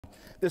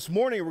This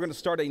morning, we're going to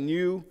start a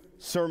new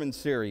sermon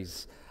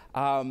series.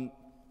 And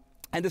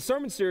the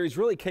sermon series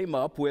really came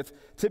up with,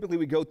 typically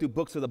we go through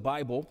books of the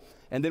Bible,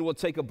 and then we'll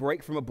take a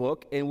break from a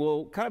book, and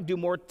we'll kind of do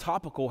more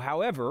topical.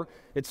 However,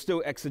 it's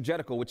still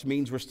exegetical, which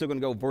means we're still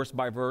going to go verse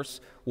by verse,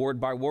 word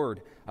by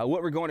word.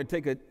 What we're going to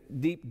take a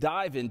deep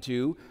dive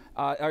into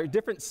are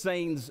different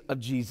sayings of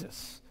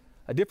Jesus.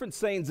 Different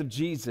sayings of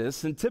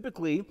Jesus, and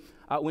typically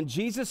when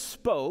Jesus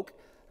spoke,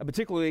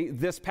 particularly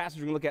this passage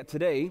we're going to look at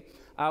today,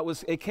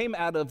 it came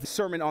out of the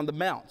Sermon on the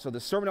Mount. So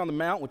the Sermon on the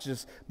Mount, which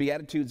is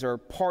Beatitudes, are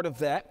part of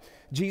that.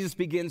 Jesus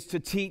begins to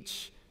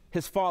teach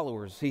his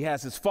followers. He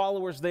has his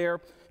followers there.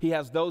 He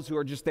has those who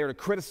are just there to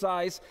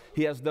criticize.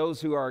 He has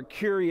those who are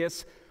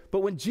curious.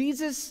 But when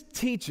Jesus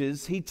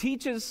teaches, he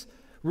teaches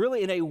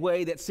really in a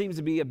way that seems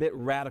to be a bit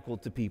radical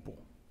to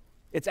people.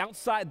 It's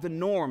outside the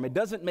norm. It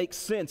doesn't make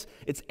sense.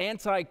 It's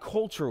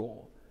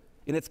anti-cultural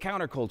and it's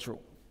countercultural.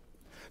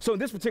 So in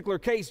this particular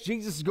case,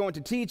 Jesus is going to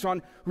teach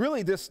on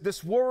really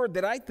this word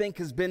that I think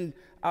has been,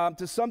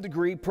 to some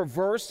degree,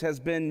 perverse,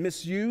 has been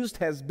misused,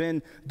 has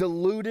been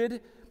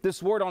diluted,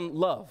 this word on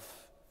love.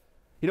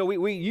 You know,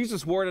 we use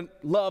this word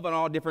love in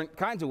all different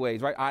kinds of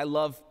ways, right? I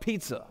love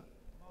pizza.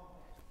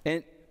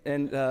 And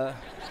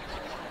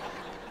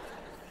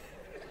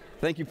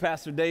thank you,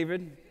 Pastor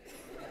David.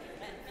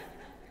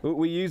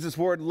 We use this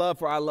word love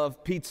for I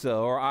love pizza,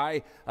 or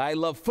I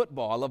love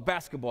football, I love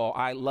basketball,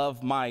 I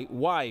love my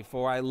wife,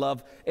 or I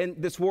love, and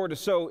this word is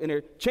so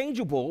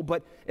interchangeable,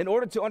 but in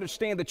order to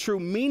understand the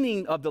true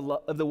meaning of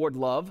the word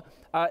love,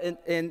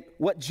 and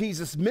what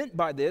Jesus meant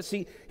by this,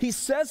 he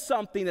says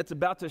something that's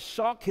about to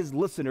shock his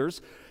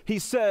listeners. He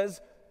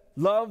says,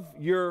 love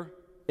your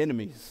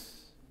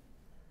enemies.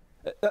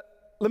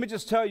 Let me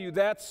just tell you,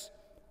 that's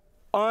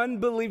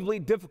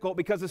unbelievably difficult,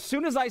 because as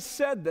soon as I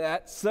said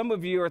that, some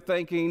of you are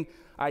thinking,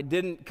 I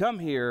didn't come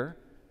here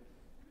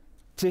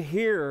to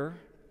hear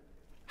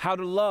how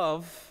to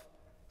love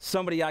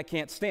somebody I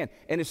can't stand.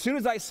 And as soon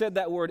as I said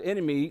that word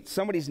enemy,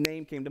 somebody's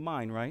name came to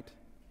mind, right?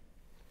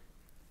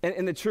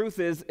 And the truth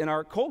is, in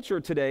our culture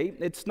today,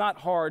 it's not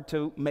hard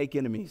to make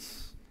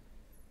enemies.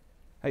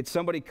 Right?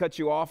 Somebody cut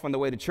you off on the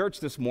way to church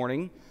this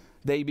morning,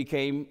 they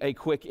became a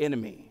quick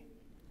enemy.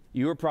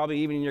 You were probably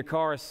even in your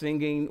car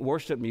singing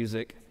worship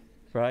music,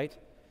 right?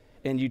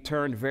 And you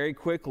turned very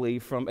quickly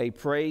from a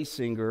praise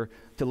singer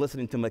to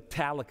listening to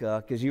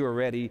Metallica because you were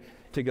ready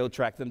to go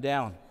track them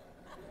down.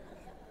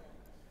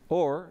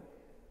 Or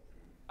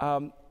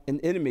an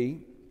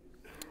enemy,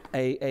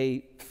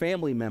 a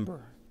family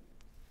member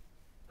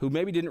who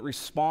maybe didn't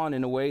respond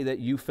in a way that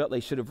you felt they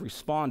should have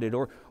responded,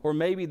 or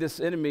maybe this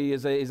enemy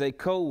is a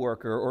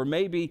coworker, or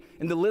maybe,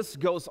 and the list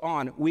goes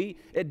on.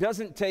 It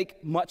doesn't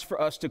take much for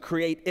us to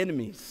create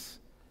enemies.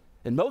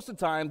 And most of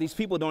the time, these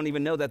people don't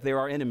even know that there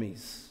are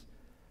enemies.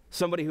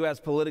 Somebody who has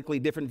politically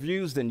different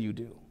views than you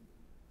do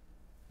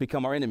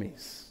become our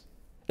enemies.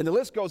 And the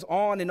list goes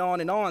on and on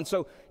and on.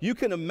 So you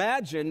can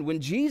imagine when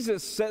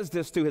Jesus says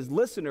this to his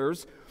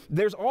listeners,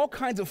 there's all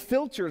kinds of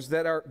filters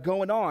that are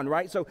going on,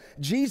 right? So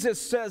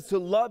Jesus says to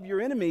love your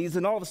enemies,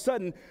 and all of a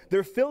sudden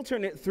they're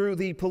filtering it through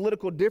the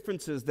political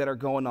differences that are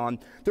going on.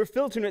 They're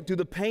filtering it through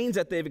the pains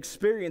that they've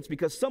experienced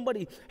because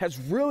somebody has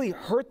really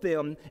hurt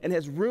them and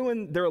has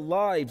ruined their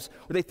lives.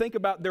 Or they think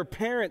about their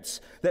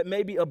parents that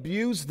maybe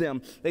abused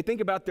them. They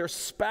think about their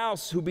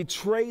spouse who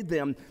betrayed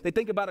them. They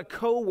think about a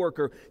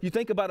coworker. You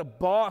think about a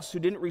boss who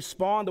didn't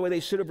respond the way they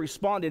should have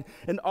responded.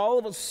 And all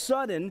of a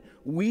sudden,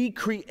 we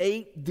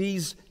create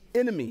these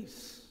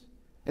enemies.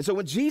 And so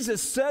when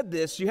Jesus said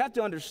this, you have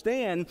to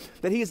understand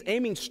that he is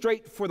aiming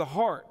straight for the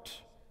heart.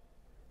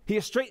 He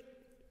is straight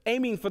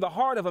aiming for the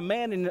heart of a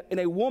man and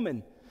a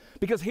woman.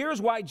 Because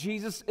here's why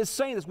Jesus is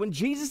saying this. When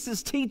Jesus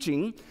is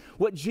teaching,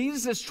 what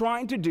Jesus is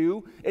trying to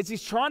do is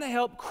he's trying to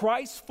help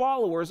Christ's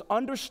followers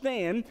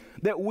understand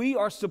that we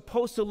are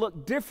supposed to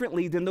look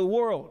differently than the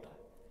world.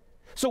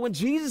 So when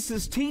Jesus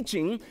is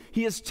teaching,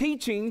 he is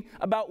teaching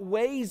about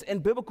ways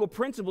and biblical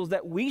principles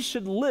that we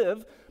should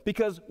live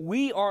because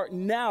we are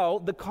now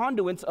the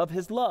conduits of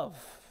his love.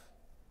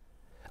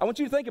 I want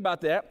you to think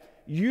about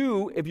that.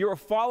 You, if you're a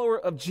follower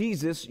of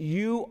Jesus,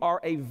 you are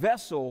a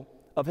vessel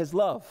of his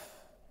love.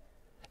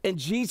 And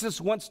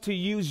Jesus wants to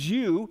use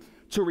you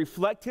to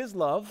reflect his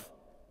love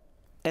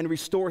and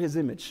restore his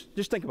image.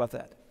 Just think about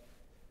that.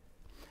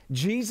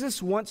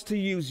 Jesus wants to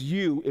use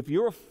you. If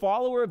you're a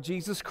follower of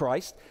Jesus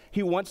Christ,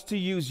 he wants to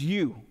use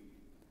you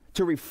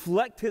to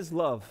reflect his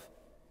love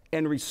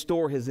and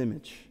restore his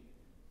image.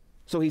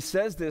 So he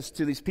says this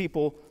to these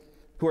people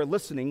who are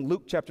listening.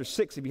 Luke chapter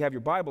 6, if you have your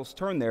Bibles,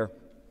 turn there.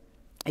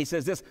 He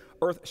says this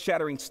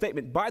earth-shattering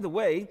statement. By the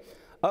way,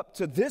 up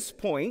to this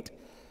point,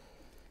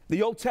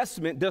 the Old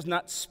Testament does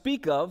not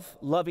speak of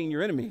loving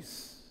your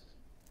enemies.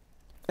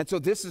 And so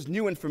this is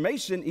new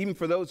information even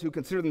for those who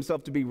consider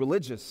themselves to be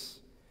religious.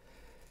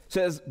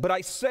 Says, but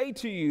I say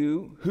to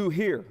you who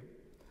hear,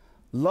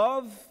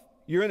 love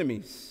your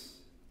enemies.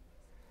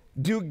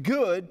 Do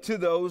good to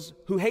those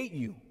who hate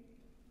you.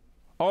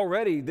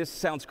 Already this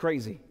sounds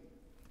crazy.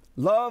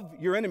 Love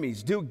your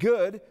enemies. Do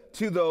good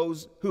to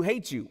those who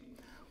hate you.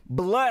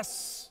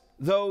 Bless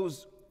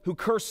those who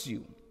curse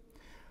you.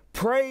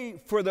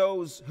 Pray for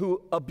those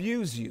who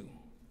abuse you.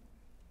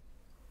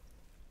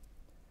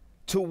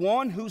 To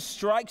one who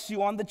strikes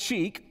you on the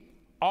cheek,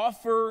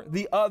 offer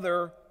the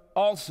other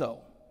also.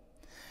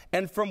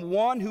 And from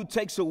one who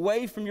takes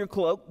away from your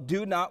cloak,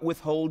 do not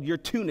withhold your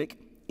tunic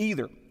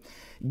either.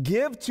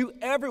 Give to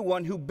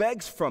everyone who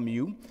begs from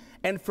you,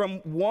 and from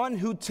one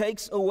who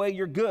takes away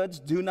your goods,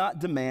 do not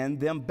demand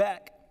them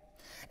back.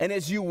 And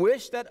as you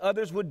wish that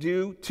others would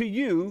do to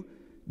you,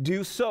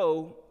 do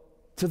so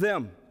to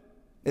them.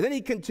 And then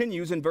he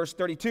continues in verse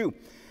 32.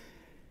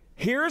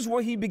 Here's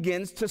where he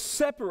begins to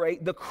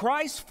separate the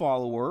Christ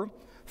follower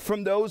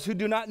from those who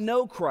do not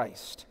know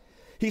Christ.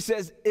 He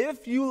says,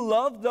 if you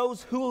love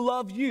those who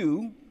love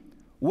you,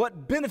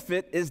 what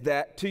benefit is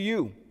that to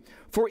you?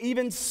 For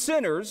even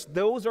sinners,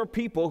 those are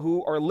people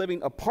who are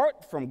living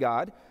apart from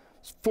God,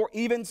 for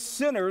even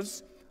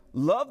sinners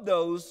love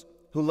those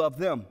who love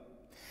them.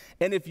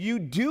 And if you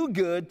do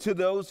good to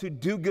those who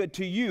do good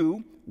to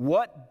you,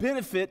 what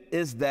benefit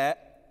is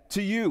that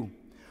to you?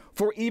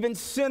 For even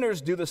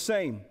sinners do the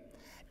same.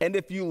 And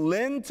if you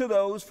lend to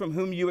those from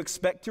whom you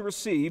expect to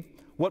receive,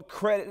 what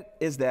credit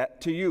is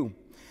that to you?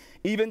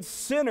 Even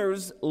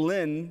sinners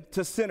lend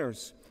to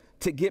sinners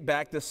to get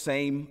back the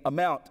same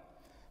amount.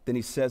 Then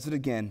he says it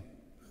again.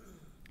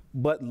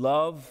 But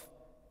love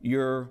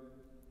your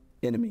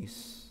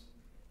enemies,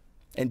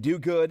 and do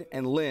good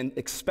and lend,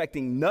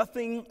 expecting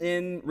nothing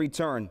in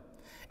return.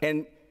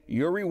 And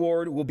your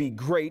reward will be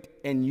great,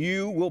 and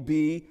you will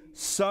be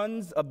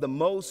sons of the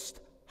Most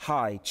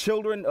High,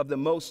 children of the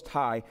Most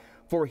High,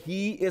 for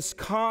he is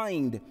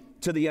kind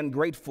to the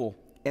ungrateful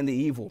and the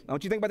evil. I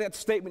want you to think about that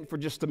statement for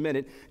just a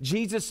minute.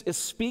 Jesus is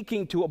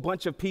speaking to a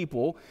bunch of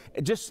people,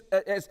 just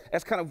as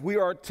kind of we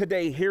are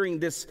today hearing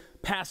this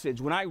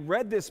passage. When I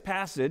read this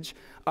passage,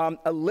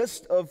 a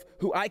list of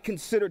who I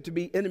consider to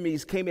be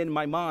enemies came in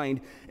my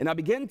mind, and I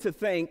began to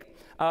think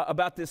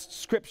about this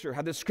scripture,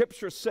 how the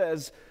scripture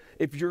says,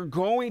 if you're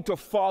going to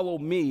follow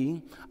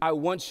me, I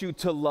want you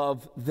to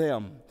love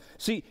them.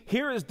 See,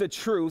 here is the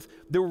truth.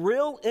 The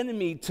real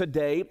enemy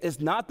today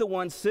is not the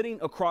one sitting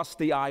across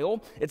the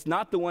aisle. It's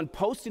not the one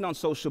posting on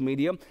social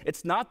media.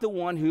 It's not the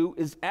one who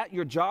is at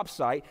your job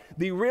site.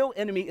 The real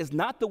enemy is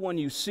not the one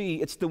you see.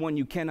 It's the one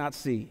you cannot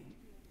see.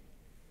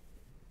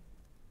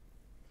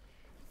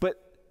 But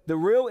the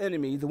real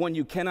enemy, the one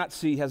you cannot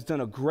see, has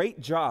done a great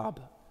job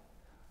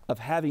of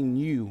having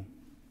you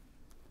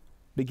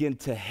begin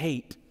to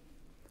hate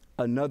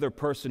another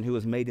person who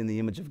is made in the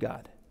image of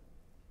God.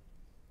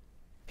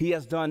 He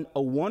has done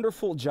a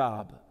wonderful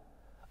job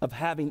of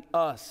having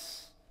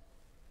us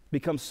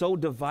become so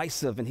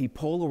divisive, and he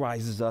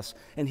polarizes us,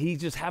 and he's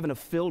just having a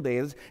field day.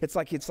 It's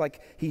like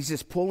he's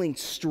just pulling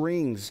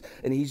strings,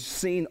 and he's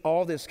seeing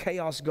all this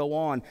chaos go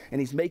on, and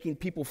he's making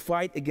people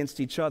fight against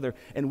each other,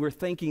 and we're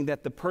thinking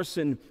that the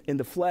person in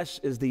the flesh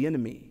is the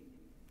enemy.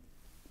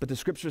 But the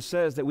scripture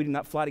says that we do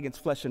not fight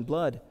against flesh and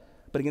blood,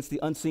 but against the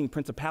unseen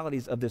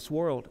principalities of this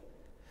world.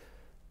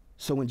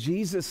 So when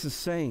Jesus is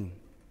saying,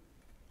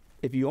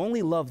 if you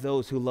only love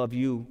those who love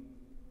you,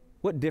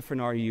 what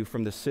different are you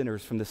from the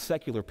sinners, from the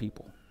secular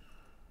people?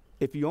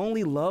 If you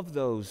only love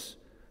those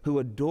who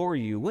adore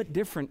you, what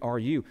different are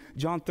you?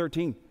 John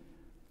 13,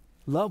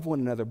 love one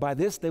another. By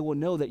this they will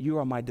know that you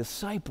are my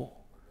disciple.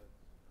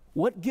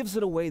 What gives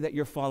it away that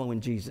you're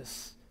following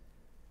Jesus?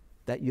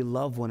 That you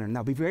love one another.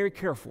 Now be very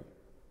careful,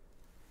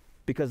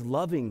 because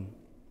loving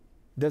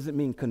doesn't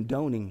mean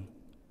condoning.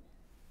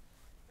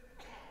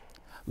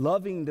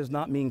 Loving does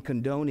not mean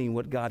condoning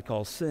what God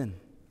calls sin.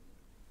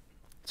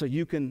 So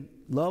you can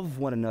love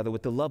one another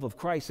with the love of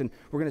Christ. And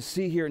we're going to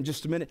see here in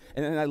just a minute.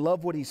 And I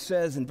love what he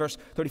says in verse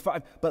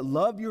 35. But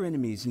love your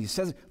enemies. And he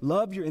says,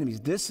 love your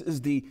enemies. This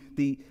is the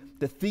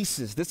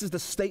thesis. This is the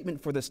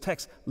statement for this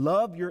text.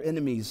 Love your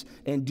enemies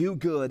and do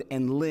good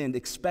and lend,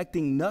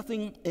 expecting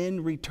nothing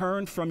in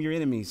return from your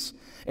enemies.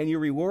 And your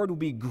reward will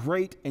be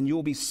great, and you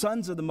will be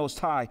sons of the Most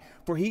High.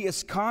 For he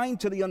is kind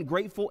to the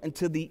ungrateful and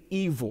to the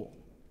evil.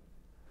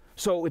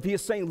 So if he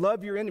is saying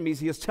love your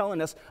enemies, he is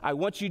telling us, I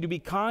want you to be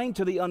kind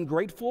to the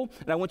ungrateful,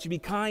 and I want you to be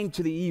kind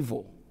to the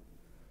evil.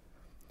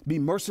 Be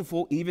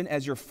merciful even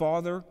as your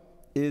Father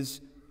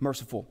is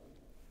merciful.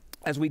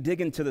 As we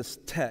dig into this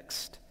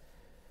text,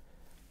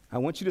 I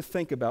want you to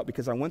think about,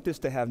 because I want this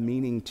to have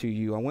meaning to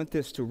you. I want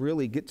this to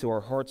really get to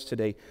our hearts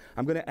today.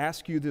 I'm going to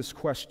ask you this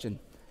question.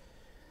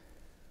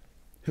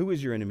 Who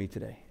is your enemy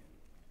today?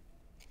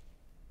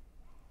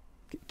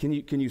 Can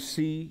you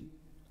see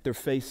their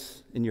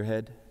face in your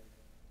head?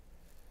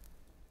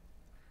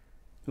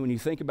 When you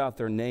think about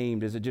their name,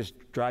 does it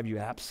just drive you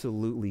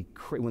absolutely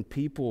crazy? When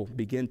people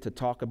begin to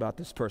talk about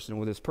this person,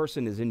 when this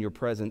person is in your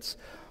presence,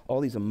 all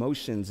these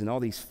emotions and all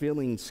these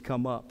feelings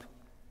come up.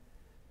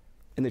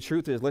 And the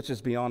truth is, let's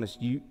just be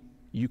honest,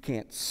 you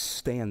can't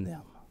stand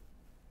them.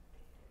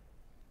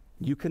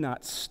 You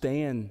cannot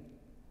stand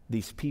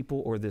these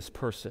people or this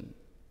person.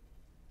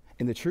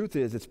 And the truth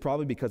is, it's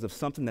probably because of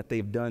something that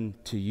they've done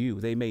to you.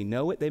 They may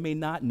know it, they may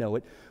not know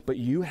it, but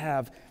you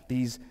have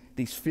these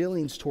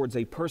feelings towards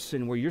a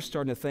person where you're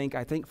starting to think,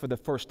 I think for the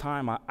first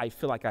time, I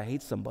feel like I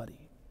hate somebody.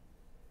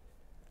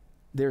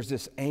 there's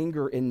this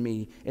anger in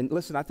me. And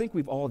listen, I think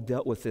we've all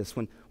dealt with this.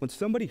 When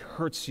somebody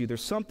hurts you,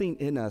 there's something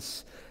in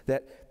us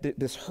that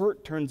this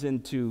hurt turns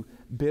into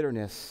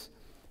bitterness.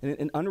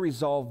 And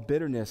unresolved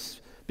bitterness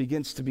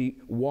begins to be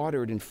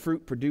watered and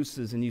fruit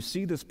produces. And you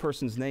see this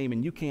person's name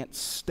and you can't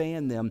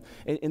stand them.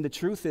 And the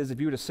truth is, if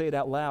you were to say it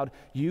out loud,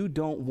 you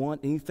don't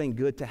want anything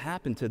good to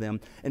happen to them.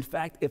 In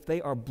fact, if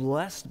they are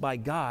blessed by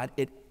God,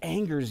 it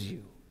angers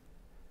you.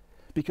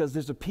 Because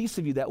there's a piece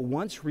of you that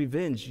wants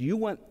revenge. You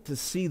want to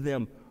see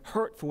them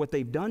hurt for what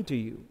they've done to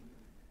you.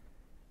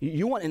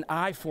 You want an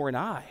eye for an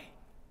eye.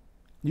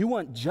 You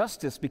want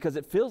justice because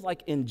it feels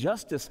like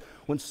injustice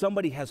when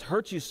somebody has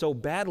hurt you so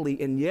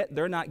badly and yet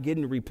they're not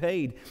getting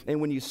repaid.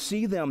 And when you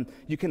see them,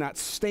 you cannot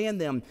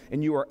stand them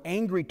and you are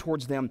angry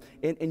towards them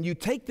and you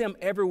take them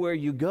everywhere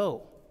you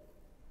go.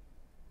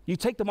 You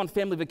take them on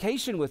family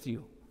vacation with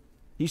you.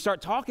 You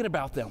start talking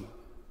about them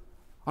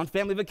on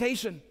family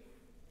vacation.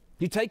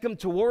 You take them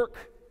to work.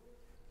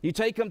 You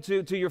take them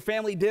to your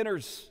family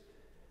dinners.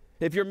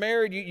 If you're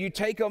married, you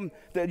take them,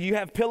 you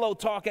have pillow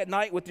talk at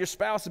night with your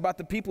spouse about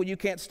the people you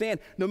can't stand.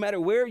 No matter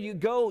where you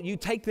go, you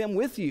take them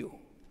with you.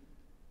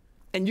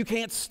 And you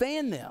can't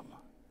stand them.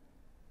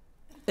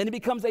 And it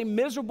becomes a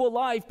miserable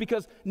life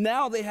because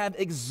now they have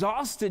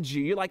exhausted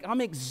you. You're like,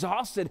 I'm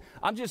exhausted.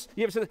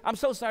 You ever said, I'm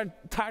so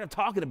tired of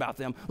talking about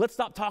them. Let's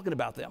stop talking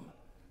about them.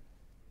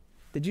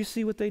 Did you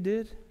see what they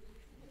did?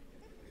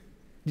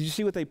 Did you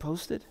see what they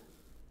posted?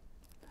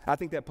 I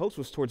think that post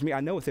was towards me.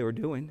 I know what they were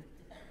doing.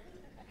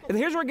 And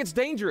here's where it gets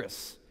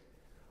dangerous,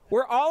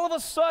 where all of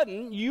a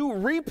sudden you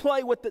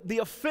replay with the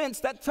offense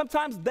that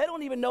sometimes they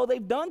don't even know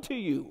they've done to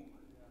you.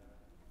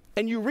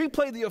 And you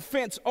replay the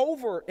offense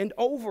over and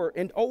over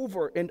and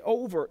over and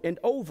over and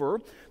over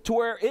to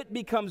where it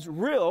becomes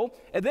real.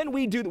 And then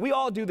we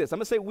all do this. I'm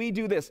going to say we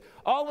do this.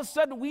 All of a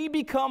sudden we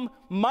become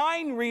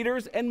mind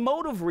readers and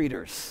motive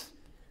readers.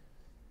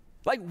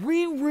 Like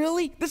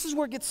this is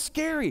where it gets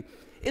scary,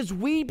 is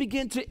we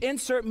begin to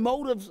insert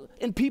motives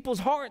in people's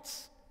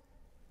hearts.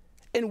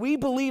 And we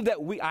believe that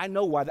I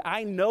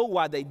know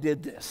why they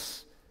did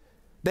this.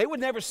 They would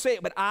never say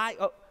it, but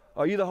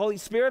are you the Holy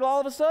Spirit all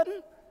of a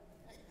sudden?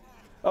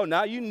 Oh,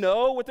 now you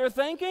know what they're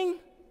thinking?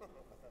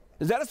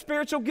 Is that a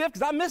spiritual gift?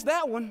 Because I missed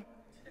that one.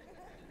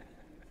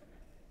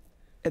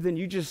 And then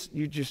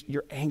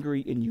you're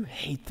angry and you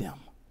hate them.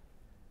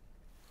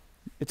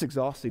 It's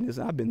exhausting,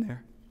 isn't it? I've been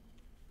there.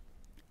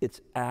 It's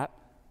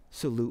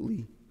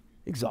absolutely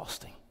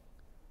exhausting.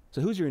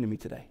 So who's your enemy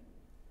today?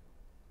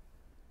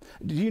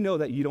 Do you know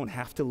that you don't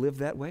have to live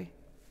that way?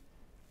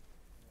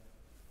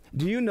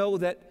 Do you know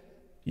that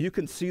you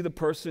can see the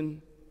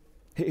person?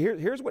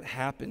 Here's what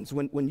happens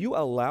when you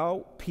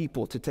allow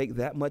people to take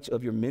that much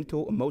of your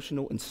mental,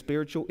 emotional, and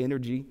spiritual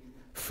energy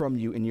from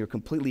you and you're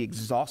completely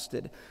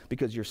exhausted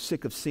because you're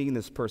sick of seeing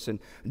this person.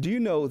 Do you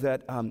know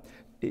that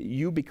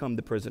you become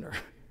the prisoner?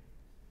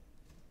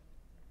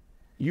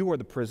 You are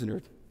the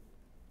prisoner.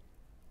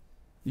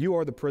 You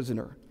are the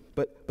prisoner.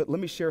 But let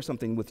me share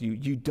something with you.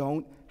 You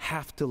don't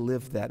have to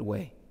live that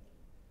way.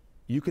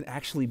 You can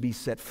actually be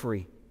set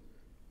free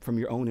from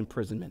your own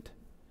imprisonment.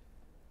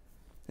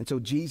 And so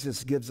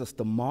Jesus gives us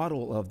the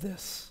model of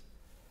this.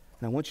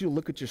 And I want you to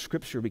look at your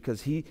scripture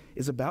because he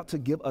is about to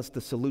give us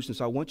the solution.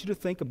 So I want you to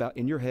think about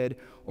in your head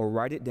or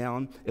write it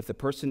down. If the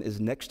person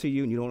is next to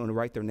you and you don't want to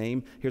write their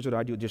name, here's what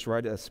I do. Just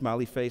write a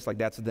smiley face like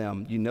that's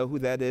them. You know who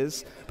that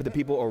is, but the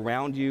people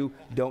around you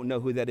don't know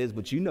who that is,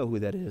 but you know who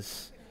that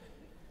is.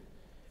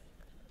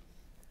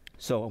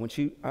 So I want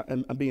you,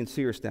 I'm being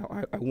serious now.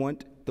 I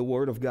want the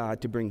Word of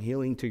God to bring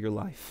healing to your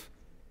life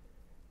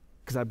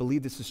because I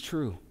believe this is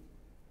true.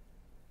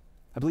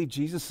 I believe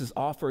Jesus is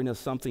offering us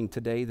something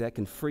today that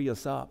can free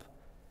us up.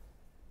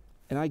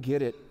 And I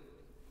get it.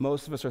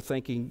 Most of us are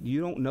thinking,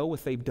 you don't know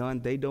what they've done.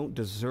 They don't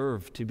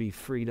deserve to be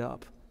freed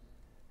up.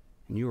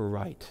 And you are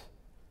right.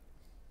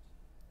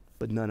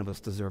 But none of us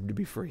deserve to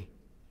be free.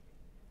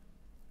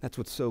 That's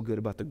what's so good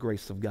about the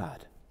grace of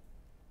God,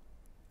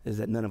 is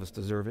that none of us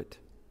deserve it.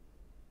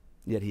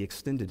 Yet he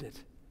extended it.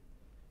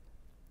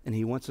 And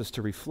he wants us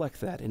to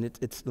reflect that. And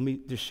let me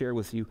just share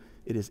with you,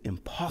 it is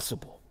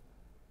impossible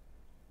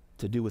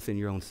to do within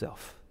your own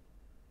self.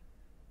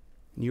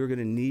 You're going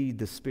to need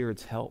the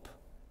Spirit's help.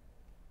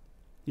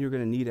 You're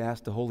going to need to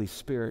ask the Holy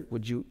Spirit,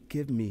 would you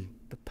give me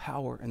the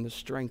power and the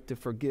strength to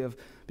forgive?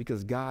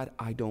 Because God,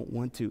 I don't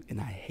want to, and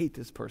I hate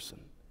this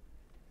person.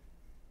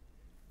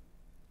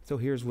 So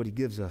here's what he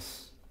gives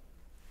us.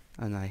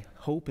 And I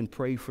hope and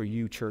pray for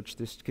you, church,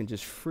 this can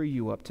just free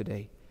you up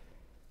today.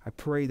 I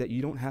pray that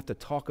you don't have to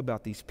talk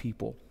about these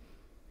people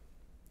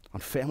on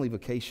family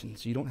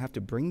vacations. You don't have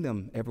to bring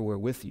them everywhere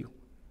with you.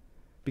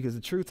 Because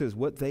the truth is,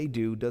 what they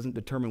do doesn't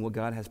determine what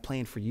God has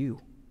planned for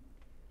you.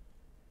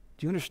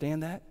 Do you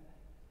understand that?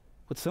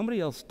 What somebody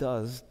else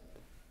does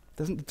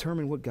doesn't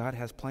determine what God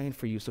has planned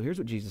for you. So here's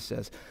what Jesus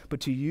says.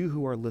 But to you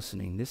who are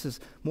listening, this is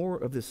more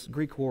of this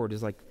Greek word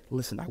is like,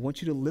 listen. I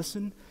want you to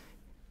listen,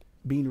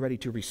 being ready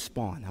to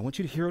respond. I want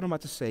you to hear what I'm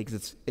about to say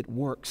because it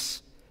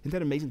works. Isn't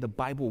that amazing? The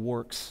Bible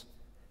works.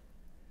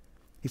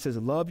 He says,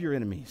 love your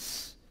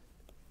enemies.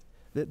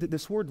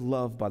 This word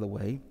love, by the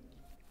way,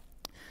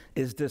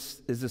 is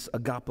this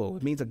agapo.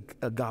 It means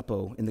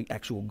agapo in the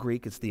actual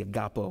Greek. It's the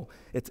agapo.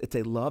 It's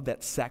a love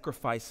that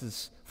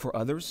sacrifices for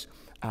others.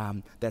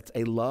 That's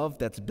a love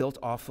that's built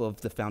off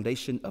of the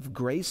foundation of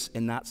grace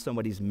and not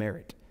somebody's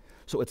merit.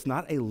 So it's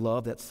not a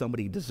love that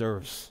somebody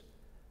deserves.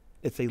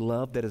 It's a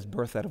love that is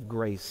birthed out of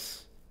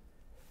grace.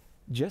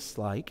 Just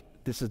like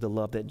this is the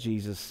love that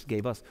Jesus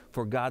gave us.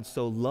 For God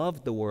so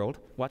loved the world,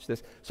 watch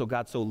this, so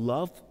God so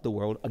loved the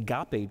world,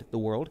 agaped the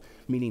world,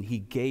 meaning he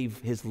gave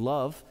his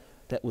love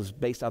that was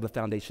based on the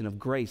foundation of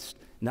grace,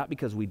 not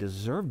because we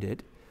deserved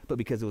it, but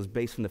because it was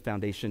based on the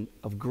foundation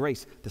of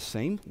grace. The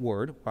same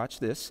word, watch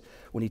this,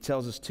 when he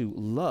tells us to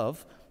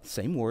love,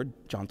 same word,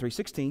 John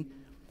 3:16,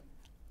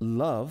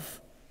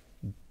 love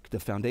the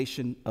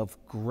foundation of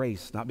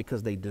grace, not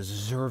because they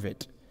deserve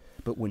it,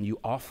 but when you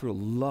offer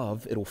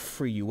love, it'll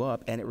free you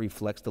up, and it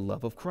reflects the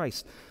love of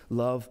Christ.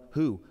 Love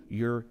who?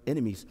 Your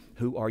enemies.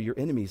 Who are your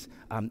enemies?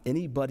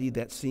 Anybody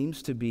that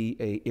seems to be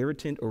an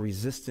irritant or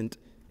resistant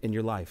in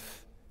your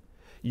life.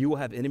 You will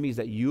have enemies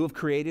that you have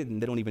created,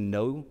 and they don't even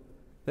know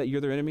that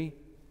you're their enemy.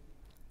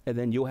 And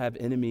then you'll have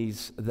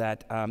enemies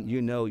that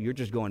you're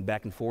just going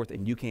back and forth,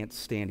 and you can't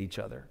stand each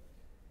other.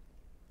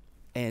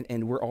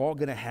 And we're all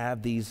going to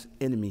have these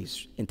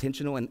enemies,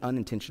 intentional and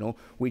unintentional.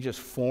 We just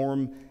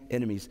form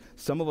enemies.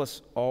 Some of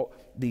us,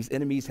 these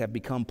enemies have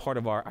become part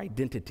of our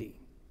identity.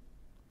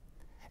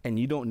 And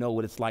you don't know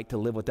what it's like to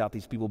live without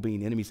these people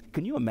being enemies.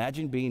 Can you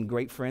imagine being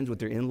great friends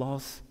with your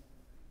in-laws?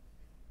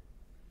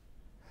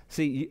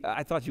 See,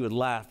 I thought you would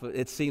laugh, but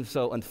it seems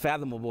so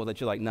unfathomable that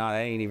you're like, nah,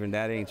 that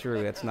ain't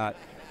true. That's not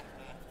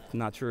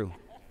true.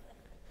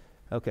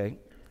 Okay,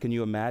 can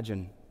you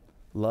imagine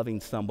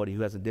loving somebody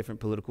who has a different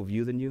political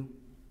view than you?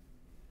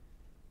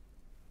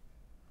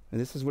 And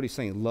this is what he's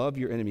saying. Love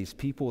your enemies,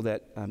 people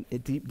that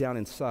deep down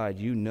inside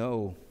you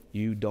know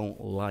you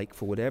don't like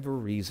for whatever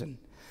reason.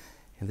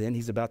 And then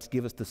he's about to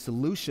give us the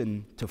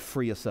solution to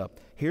free us up.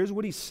 Here's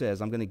what he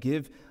says. I'm going to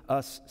give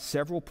us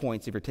several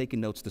points if you're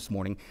taking notes this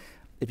morning.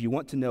 If you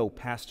want to know,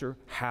 Pastor,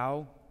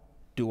 how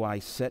do I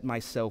set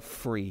myself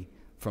free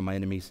from my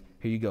enemies?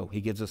 Here you go.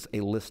 He gives us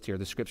a list here.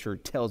 The scripture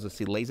tells us,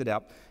 he lays it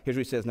out. Here's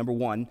what he says. Number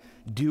one,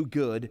 do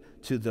good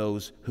to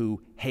those who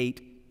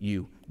hate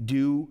you.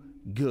 Do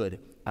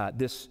good.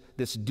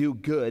 This do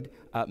good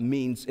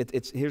means,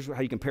 here's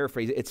how you can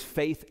paraphrase it. It's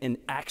faith in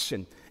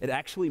action. It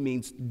actually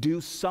means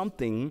do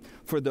something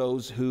for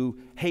those who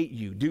hate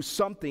you. Do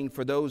something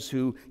for those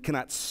who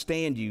cannot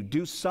stand you.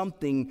 Do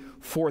something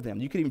for them.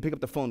 You can even pick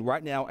up the phone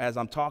right now as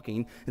I'm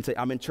talking and say,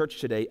 I'm in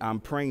church today. I'm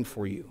praying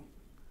for you.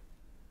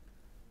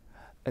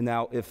 And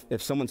now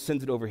if someone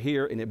sends it over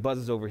here and it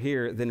buzzes over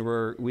here, then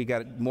we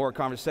got more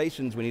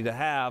conversations we need to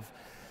have,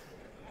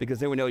 because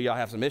then we know y'all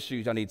have some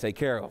issues y'all need to take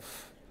care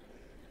of.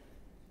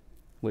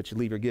 Which,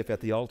 leave your gift at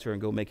the altar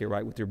and go make it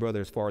right with your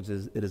brother as far as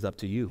it is up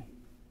to you.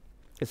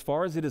 As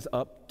far as it is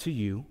up to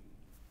you,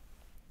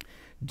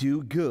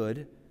 do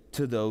good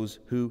to those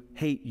who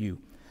hate you.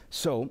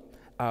 So,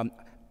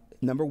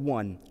 number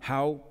one,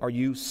 how are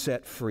you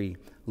set free?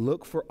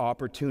 Look for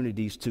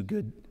opportunities to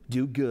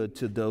do good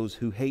to those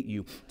who hate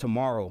you.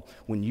 Tomorrow,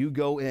 when you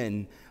go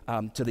in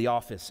to the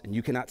office and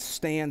you cannot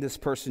stand this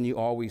person you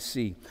always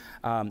see,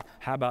 how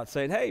about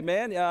saying, hey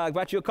man, I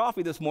got you a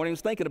coffee this morning, I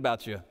was thinking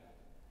about you.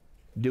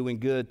 Doing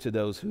good to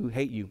those who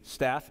hate you.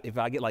 Staff, if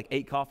I get like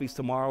 8 coffees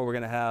tomorrow, we're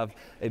going to have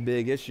a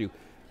big issue.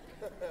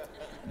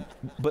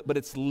 But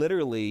it's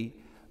literally,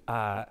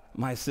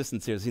 my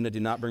assistants here, Zena, do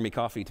not bring me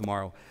coffee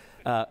tomorrow.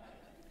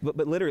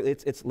 But literally,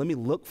 it's let me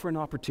look for an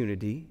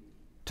opportunity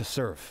to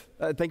serve.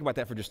 Think about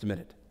that for just a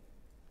minute.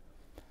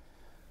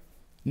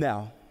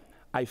 Now,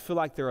 I feel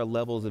like there are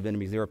levels of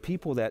enemies. There are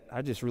people that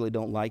I just really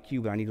don't like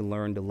you, but I need to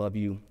learn to love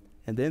you.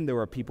 And then there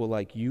are people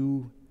like,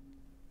 you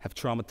have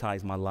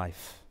traumatized my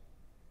life.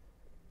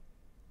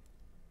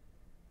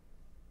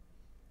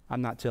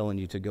 I'm not telling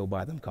you to go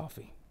buy them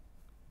coffee.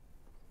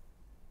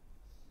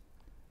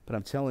 But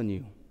I'm telling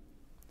you,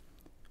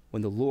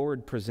 when the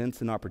Lord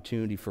presents an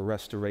opportunity for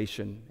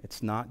restoration,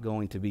 it's not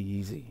going to be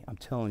easy. I'm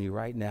telling you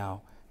right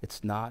now,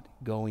 it's not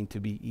going to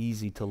be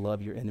easy to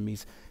love your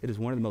enemies. It is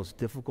one of the most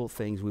difficult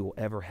things we will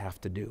ever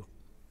have to do.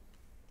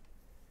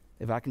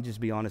 If I can just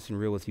be honest and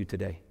real with you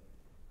today.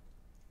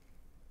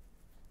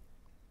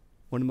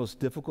 One of the most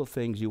difficult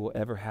things you will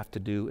ever have to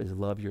do is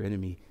love your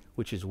enemy,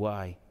 which is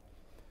why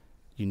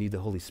you need the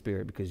Holy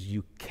Spirit, because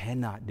you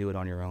cannot do it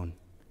on your own.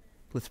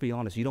 Let's be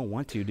honest, you don't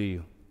want to, do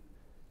you?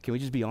 Can we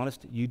just be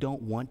honest? You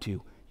don't want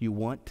to. You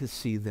want to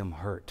see them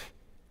hurt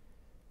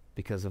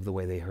because of the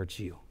way they hurt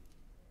you.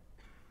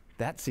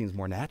 That seems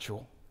more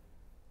natural.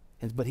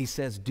 But he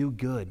says, do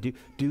good,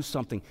 do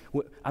something.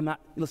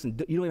 Listen,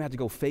 you don't even have to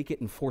go fake it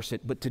and force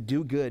it, but to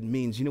do good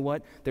means, you know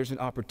what? There's an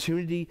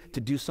opportunity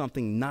to do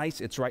something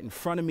nice. It's right in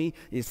front of me.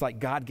 It's like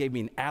God gave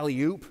me an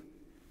alley-oop,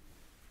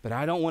 but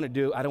I don't want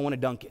to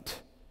dunk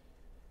it.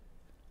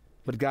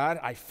 But God,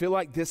 I feel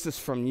like this is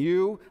from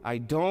you. I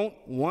don't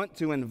want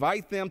to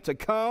invite them to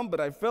come, but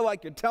I feel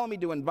like you're telling me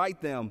to invite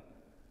them.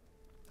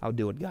 I'll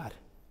do it, God.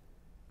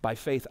 By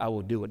faith, I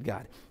will do it,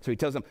 God. So he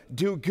tells them,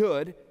 do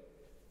good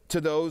to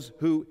those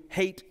who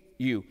hate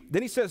you.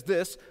 Then he says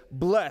this,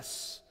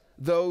 bless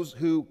those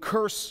who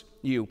curse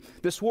you.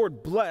 This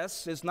word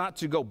bless is not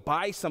to go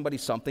buy somebody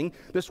something.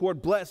 This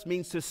word bless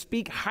means to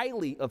speak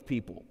highly of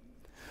people.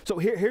 So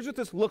here's what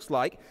this looks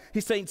like.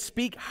 He's saying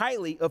speak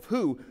highly of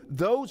who?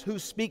 Those who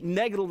speak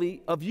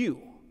negatively of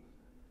you.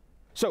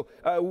 So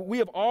we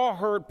have all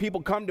heard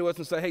people come to us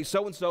and say, hey,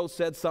 so-and-so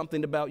said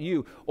something about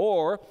you.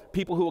 Or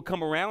people who will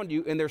come around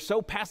you and they're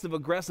so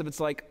passive-aggressive,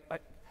 it's like,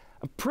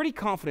 I'm pretty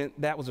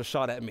confident that was a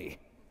shot at me.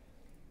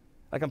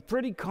 Like, I'm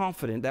pretty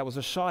confident that was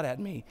a shot at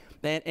me.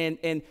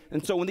 And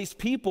so when these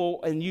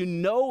people, and you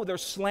know they're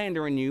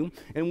slandering you,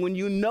 and when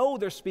you know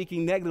they're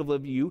speaking negatively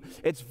of you,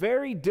 it's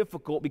very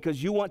difficult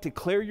because you want to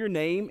clear your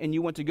name and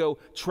you want to go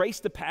trace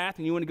the path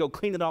and you want to go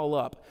clean it all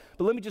up.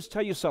 But let me just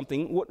tell you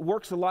something. What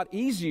works a lot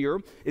easier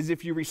is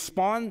if you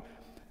respond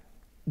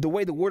the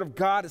way the Word of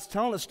God is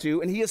telling us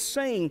to, and He is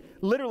saying,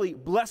 literally,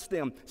 bless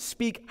them,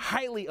 speak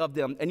highly of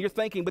them. And you're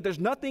thinking, but there's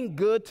nothing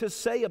good to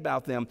say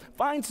about them.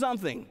 Find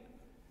something.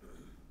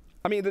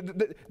 I mean,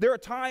 there are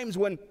times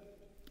when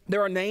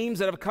there are names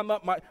that have come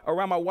up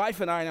around my wife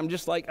and I, and I'm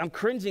just like, I'm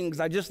cringing because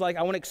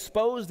I want to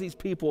expose these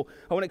people.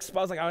 I want to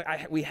expose,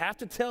 we have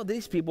to tell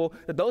these people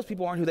that those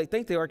people aren't who they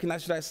think they are.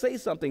 Should I say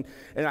something?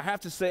 And I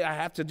have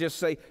to just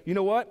say, you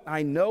know what?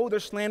 I know they're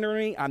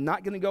slandering me. I'm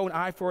not going to go an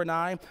eye for an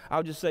eye.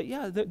 I'll just say,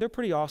 yeah, they're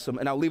pretty awesome,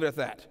 and I'll leave it at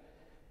that.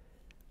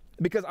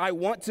 Because I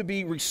want to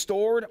be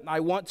restored, I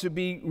want to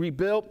be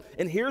rebuilt,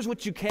 and here's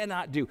what you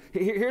cannot do.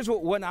 Here's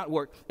what will not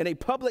work. In a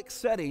public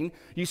setting,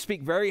 you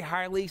speak very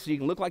highly so you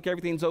can look like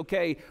everything's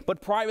okay, but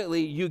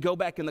privately, you go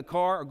back in the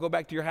car or go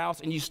back to your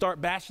house and you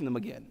start bashing them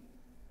again.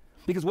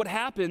 Because what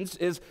happens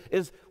is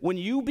when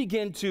you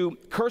begin to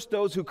curse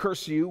those who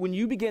curse you, when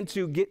you begin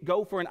to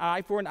go for an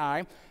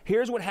eye,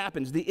 here's what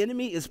happens. The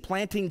enemy is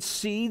planting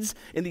seeds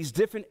in these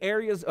different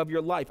areas of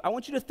your life. I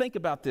want you to think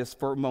about this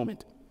for a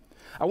moment.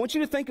 I want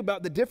you to think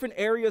about the different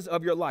areas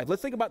of your life.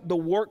 Let's think about the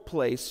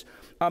workplace.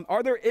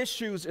 Are there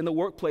issues in the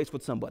workplace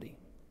with somebody?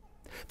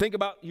 Think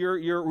about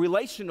your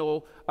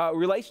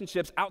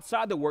relationships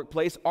outside the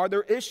workplace. Are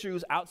there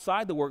issues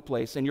outside the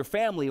workplace in your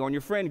family or in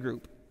your friend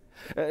group?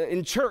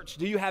 In church,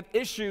 do you have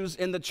issues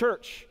in the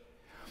church?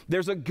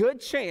 There's a good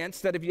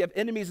chance that if you have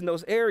enemies in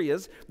those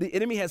areas, the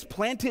enemy has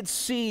planted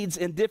seeds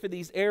in different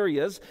these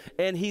areas,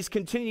 and he's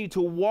continuing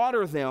to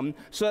water them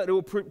so that it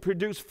will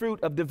produce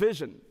fruit of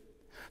division.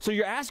 So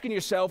you're asking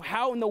yourself,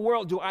 how in the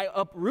world do I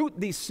uproot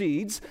these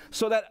seeds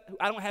so that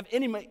I don't have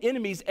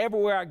enemies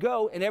everywhere I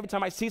go, and every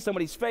time I see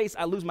somebody's face,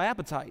 I lose my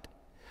appetite?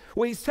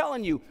 Well, he's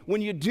telling you,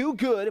 when you do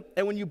good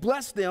and when you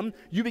bless them,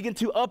 you begin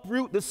to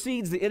uproot the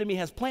seeds the enemy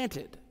has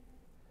planted.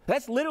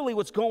 That's literally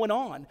what's going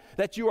on,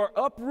 that you are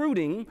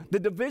uprooting the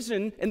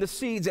division and the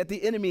seeds that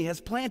the enemy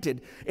has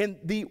planted. And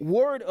the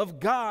Word of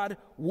God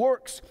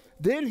works.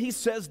 Then he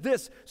says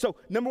this. So,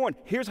 number one,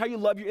 here's how you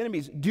love your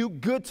enemies. Do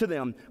good to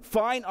them.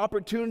 Find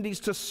opportunities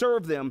to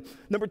serve them.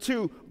 Number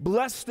two,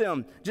 bless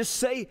them. Just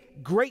say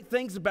great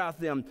things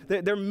about them.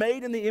 They're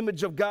made in the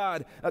image of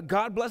God.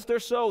 God bless their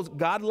souls.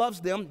 God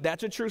loves them.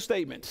 That's a true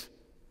statement.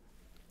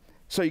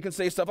 So you can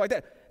say stuff like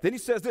that. Then he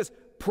says this.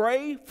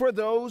 Pray for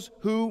those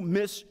who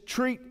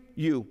mistreat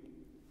you.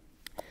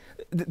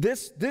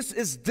 This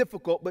is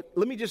difficult, but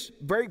let me just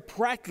very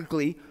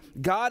practically,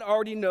 God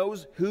already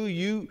knows who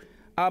you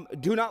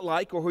do not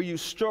like or who you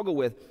struggle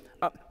with.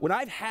 When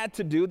I've had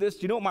to do this,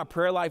 do you know what my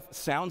prayer life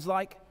sounds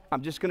like?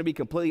 I'm just going to be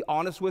completely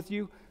honest with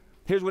you.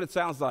 Here's what it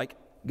sounds like.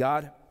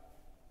 God,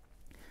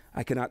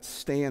 I cannot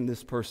stand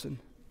this person,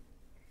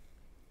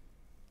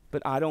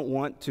 but I don't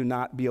want to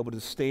not be able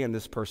to stand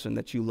this person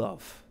that you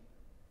love.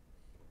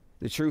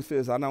 The truth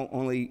is, I don't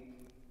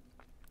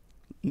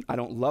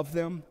love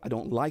them, I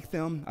don't like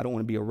them, I don't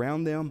want to be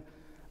around them.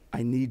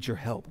 I need your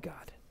help,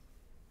 God.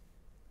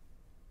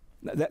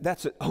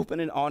 That's an open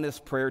and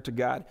honest prayer to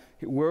God.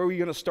 Where are we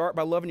going to start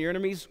by loving your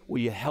enemies? Will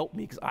you help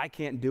me? Because I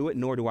can't do it,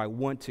 nor do I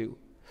want to.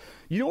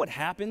 You know what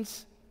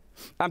happens?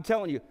 I'm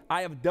telling you,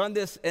 I have done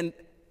this and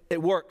it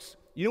works.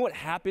 You know what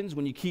happens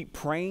when you keep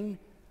praying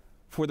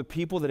for the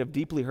people that have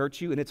deeply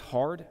hurt you and it's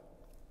hard?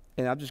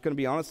 And I'm just going to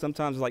be honest,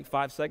 sometimes it's like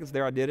 5 seconds,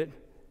 there I did it.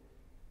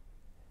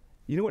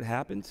 You know what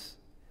happens?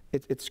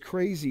 It's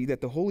crazy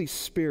that the Holy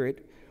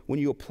Spirit, when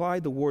you apply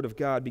the Word of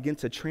God,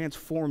 begins to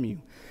transform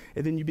you.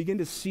 And then you begin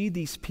to see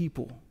these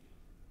people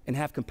and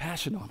have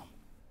compassion on them.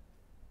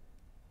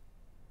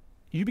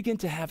 You begin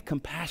to have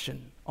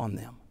compassion on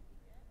them.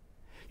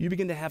 You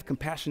begin to have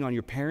compassion on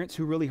your parents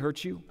who really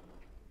hurt you.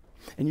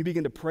 And you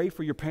begin to pray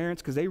for your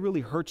parents because they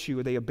really hurt you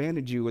or they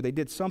abandoned you or they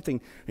did something.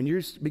 And you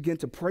just begin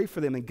to pray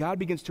for them. And God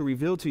begins to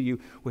reveal to you,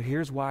 well,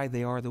 here's why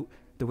they are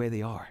the way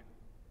they are.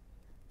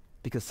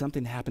 Because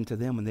something happened to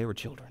them when they were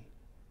children.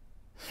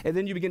 And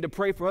then you begin to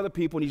pray for other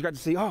people and you start to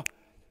see, oh,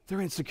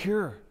 they're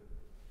insecure.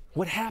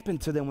 What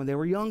happened to them when they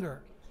were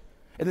younger?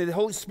 And then the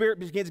Holy Spirit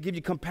begins to give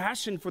you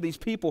compassion for these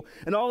people.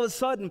 And all of a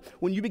sudden,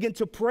 when you begin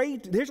to pray,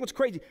 here's what's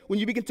crazy. When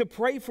you begin to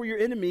pray for your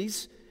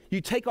enemies, you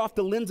take off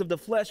the lens of the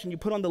flesh and you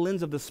put on the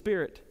lens of the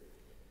Spirit.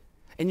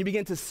 And you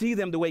begin to see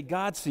them the way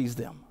God sees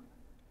them.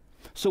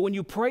 So when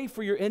you pray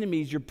for your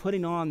enemies, you're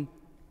putting on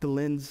the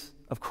lens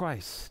of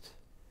Christ,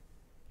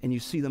 and you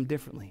see them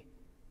differently.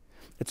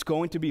 It's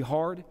going to be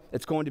hard.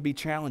 It's going to be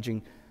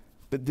challenging,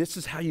 but this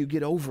is how you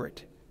get over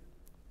it.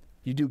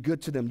 You do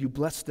good to them. You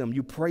bless them.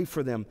 You pray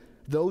for them.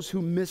 Those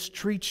who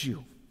mistreat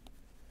you.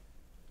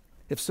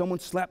 If someone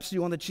slaps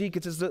you on the cheek,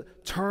 it says to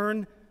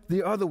turn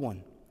the other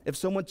one. If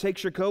someone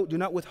takes your coat, do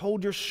not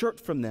withhold your shirt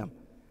from them.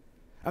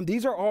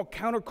 These are all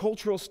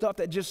countercultural stuff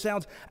that just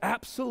sounds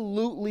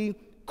absolutely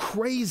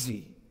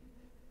crazy.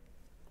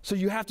 So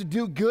you have to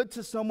do good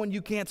to someone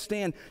you can't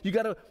stand. You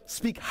got to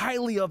speak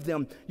highly of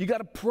them. You got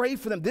to pray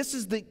for them. This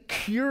is the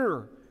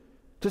cure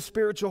to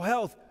spiritual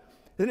health.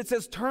 Then it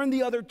says, turn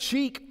the other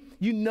cheek.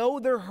 You know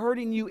they're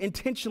hurting you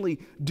intentionally.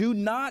 Do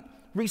not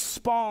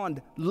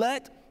respond.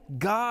 Let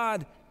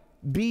God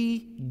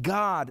be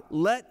God.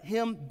 Let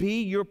him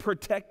be your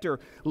protector.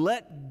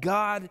 Let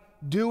God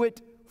do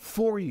it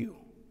for you.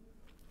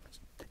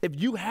 If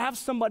you have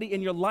somebody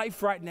in your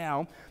life right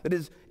now that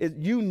is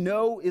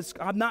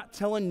I'm not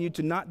telling you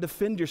to not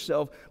defend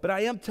yourself, but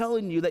I am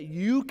telling you that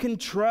you can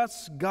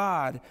trust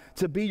God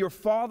to be your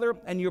father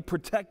and your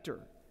protector.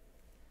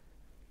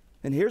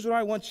 And here's what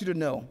I want you to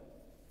know.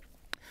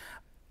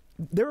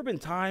 There have been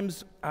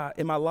times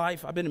in my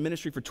life, I've been in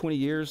ministry for 20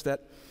 years,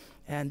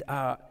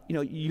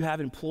 you have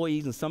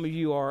employees, and some of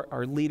you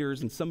are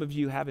leaders, and some of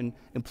you have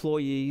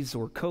employees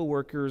or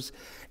coworkers.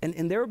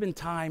 And there have been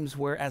times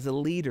where, as a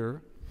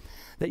leader,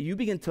 that you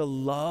begin to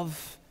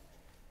love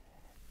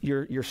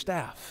your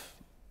staff.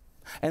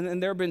 And then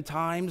there have been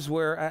times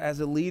where,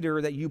 as a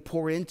leader, that you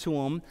pour into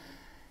them,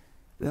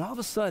 then all of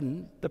a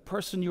sudden, the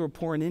person you were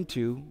pouring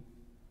into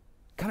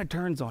kind of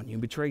turns on you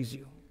and betrays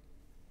you.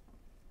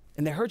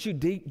 And they hurt you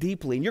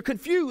deeply. And you're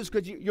confused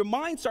because your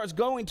mind starts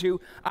going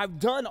to, I've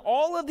done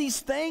all of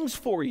these things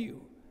for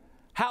you.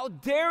 How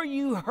dare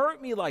you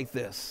hurt me like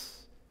this?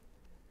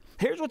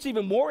 Here's what's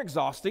even more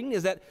exhausting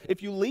is that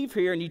if you leave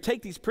here and you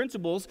take these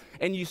principles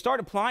and you start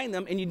applying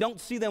them and you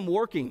don't see them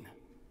working.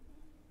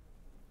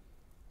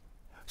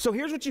 So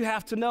here's what you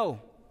have to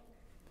know.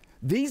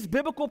 These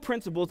biblical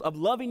principles of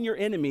loving your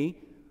enemy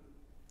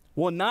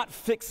will not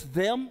fix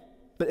them,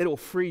 but it'll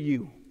free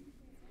you.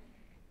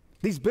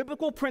 These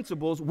biblical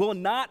principles will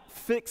not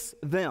fix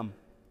them,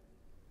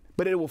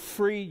 but it will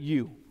free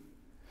you.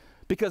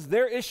 Because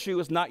their issue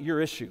is not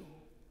your issue.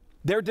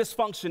 Their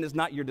dysfunction is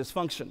not your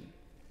dysfunction.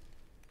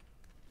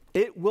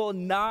 It will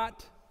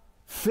not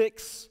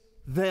fix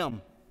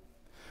them.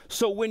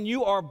 So when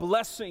you are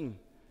blessing,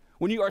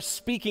 when you are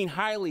speaking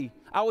highly,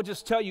 I will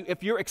just tell you,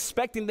 if you're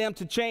expecting them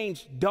to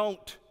change,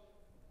 don't.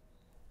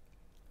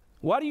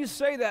 Why do you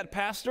say that,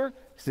 Pastor?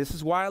 This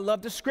is why I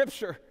love the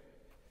scripture.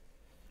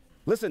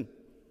 Listen,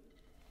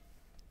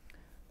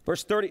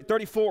 verse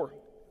 34.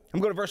 I'm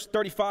going to verse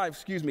 35,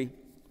 excuse me.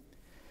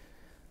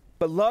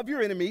 But love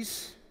your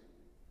enemies,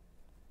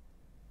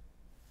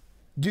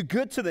 do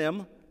good to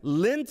them,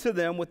 lend to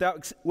them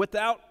without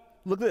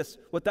look at this,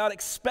 without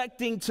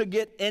expecting to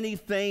get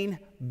anything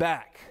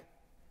back.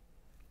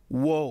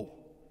 Whoa.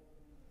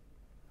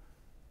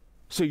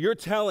 So you're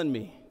telling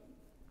me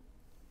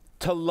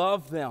to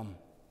love them,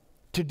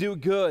 to do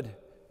good,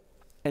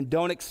 and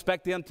don't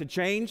expect them to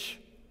change?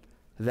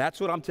 That's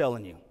what I'm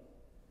telling you.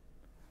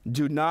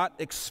 Do not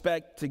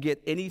expect to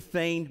get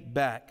anything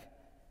back.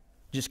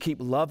 Just keep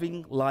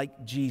loving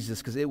like Jesus,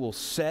 because it will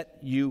set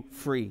you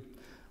free.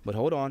 But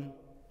hold on,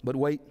 but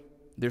wait.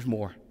 There's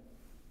more.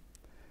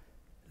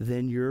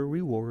 Then your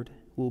reward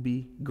will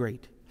be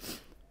great.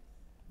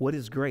 What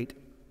is great?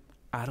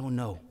 I don't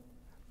know.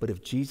 But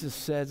if Jesus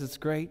says it's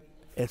great,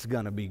 it's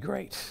going to be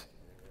great.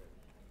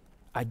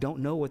 I don't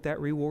know what that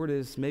reward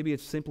is. Maybe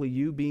it's simply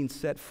you being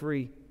set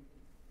free.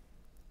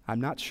 I'm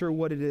not sure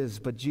what it is,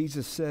 but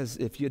Jesus says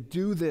if you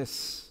do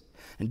this,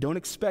 and don't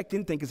expect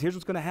anything, because here's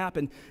what's going to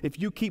happen. If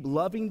you keep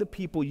loving the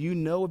people you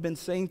know have been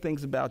saying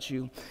things about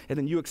you, and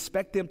then you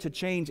expect them to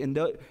change, and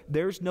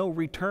there's no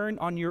return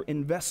on your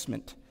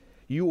investment,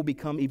 you will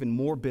become even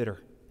more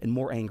bitter and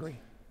more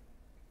angry.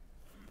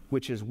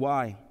 Which is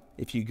why,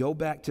 if you go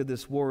back to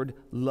this word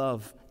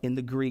love in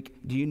the Greek,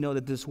 do you know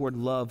that this word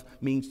love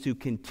means to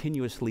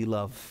continuously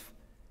love?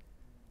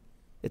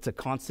 It's a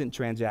constant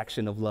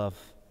transaction of love.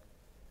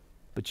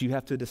 But you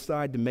have to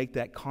decide to make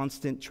that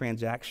constant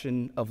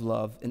transaction of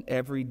love and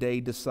every day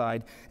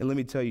decide. And let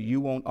me tell you,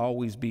 you won't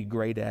always be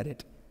great at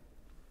it.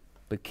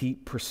 But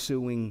keep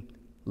pursuing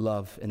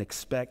love and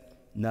expect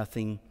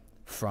nothing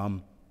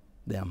from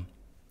them.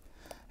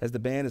 As the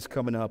band is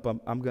coming up,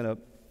 I'm going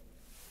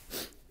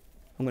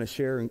to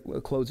share a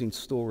closing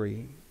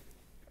story.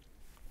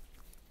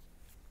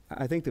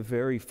 I think the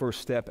very first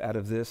step out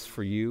of this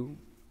for you,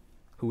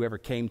 whoever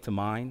came to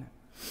mind,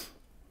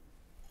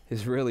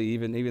 is really,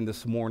 even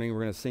this morning, we're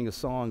going to sing a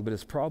song, but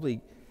it's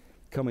probably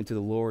coming to the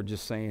Lord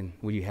just saying,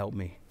 will you help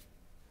me?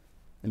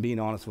 And being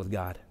honest with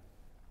God.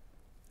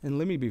 And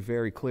let me be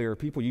very clear.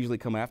 People usually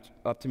come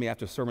up to me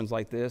after sermons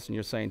like this,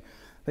 and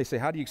they say,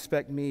 how do you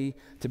expect me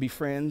to be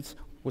friends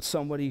with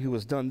somebody who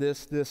has done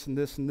this, this, and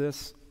this, and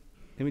this?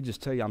 Let me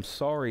just tell you, I'm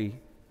sorry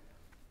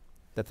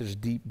that there's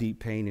deep, deep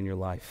pain in your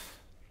life.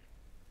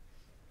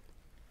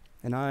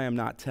 And I am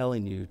not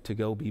telling you to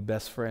go be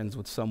best friends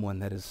with someone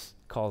that has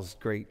caused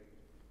great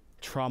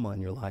trauma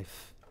in your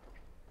life.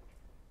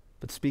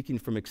 But speaking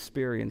from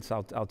experience,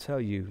 I'll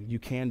tell you, you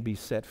can be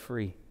set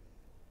free.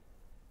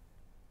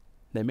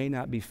 They may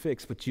not be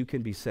fixed, but you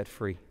can be set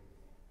free.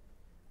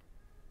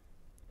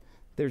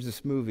 There's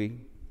this movie,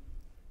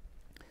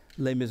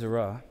 Les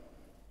Miserables.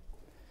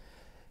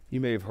 You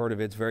may have heard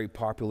of it. It's a very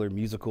popular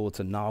musical. It's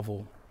a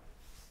novel.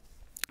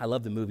 I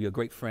love the movie. A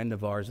great friend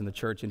of ours in the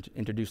church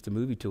introduced the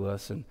movie to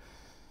us, and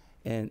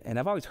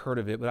I've always heard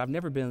of it, but I've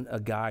never been a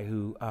guy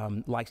who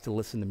likes to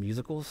listen to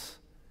musicals.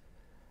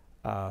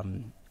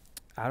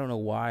 I don't know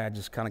why. I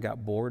just kind of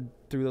got bored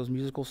through those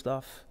musical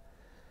stuff.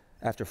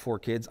 After 4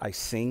 kids, I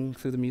sing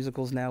through the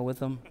musicals now with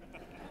them.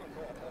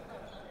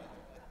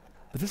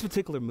 But this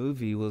particular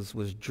movie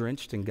was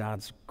drenched in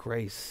God's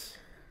grace.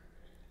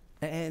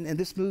 And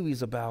this movie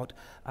is about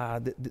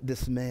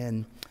this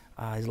man.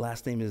 His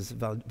last name is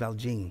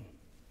Valjean,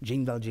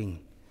 Jean Valjean.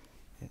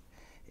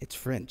 It's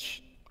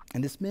French.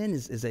 And this man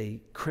is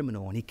a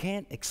criminal, and he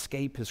can't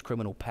escape his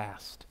criminal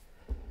past.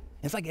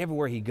 It's like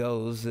everywhere he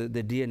goes, the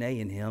DNA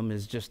in him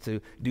is just to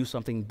do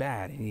something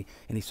bad.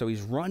 So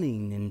he's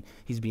running, and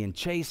he's being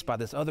chased by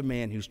this other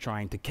man who's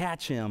trying to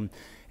catch him.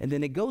 And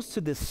then it goes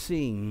to this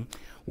scene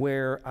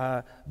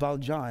where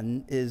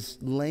Valjean is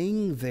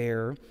laying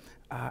there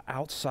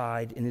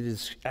outside, and it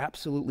is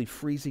absolutely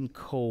freezing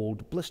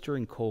cold,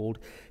 blistering cold,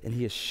 and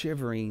he is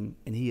shivering,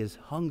 and he is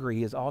hungry.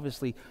 He is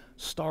obviously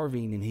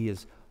starving, and he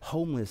is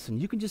homeless. And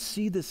you can just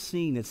see this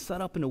scene. It's set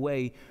up in a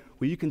way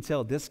where you can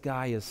tell this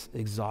guy is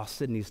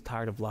exhausted and he's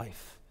tired of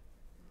life.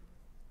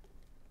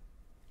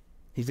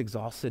 He's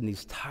exhausted and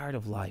he's tired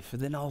of life.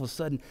 And then all of a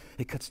sudden,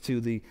 it cuts to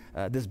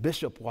this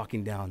bishop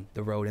walking down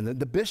the road, and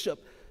the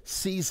bishop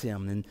sees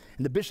him, and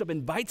the bishop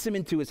invites him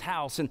into his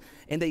house, and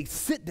they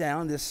sit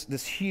down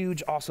this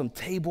huge, awesome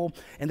table,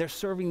 and they're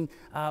serving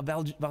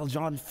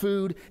Valjean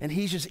food, and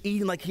he's just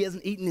eating like he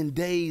hasn't eaten in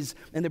days,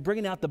 and they're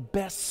bringing out the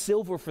best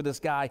silver for this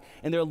guy,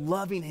 and they're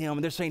loving him,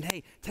 and they're saying,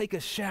 hey, take a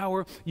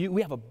shower,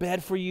 we have a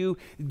bed for you,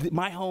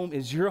 my home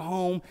is your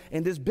home,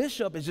 and this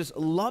bishop is just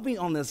loving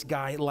on this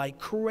guy like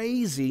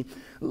crazy.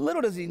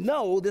 Little does he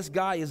know this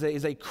guy is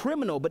a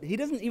criminal, but he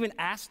doesn't even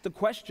ask the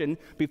question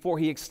before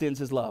he extends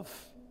his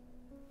love.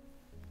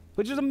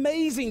 Which is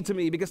amazing to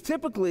me, because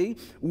typically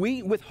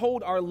we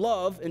withhold our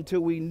love until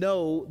we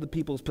know the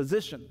people's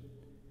position.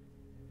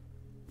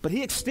 But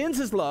he extends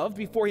his love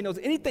before he knows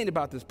anything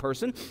about this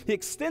person. He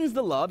extends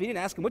the love. He didn't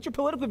ask him, what's your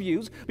political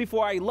views,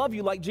 before I love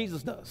you like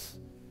Jesus does.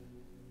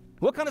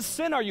 What kind of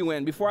sin are you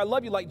in before I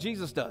love you like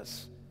Jesus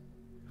does?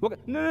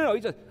 No.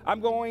 He says, I'm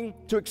going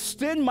to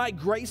extend my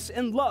grace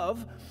and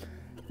love,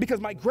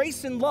 because my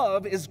grace and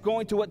love is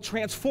going to what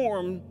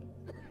transforms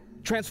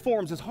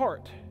his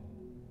heart.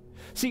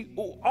 See,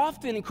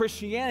 often in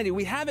Christianity,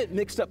 we have it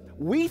mixed up.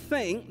 We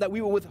think that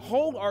we will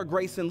withhold our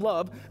grace and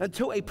love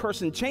until a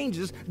person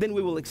changes, then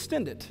we will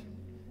extend it.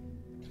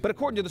 But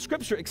according to the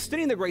scripture,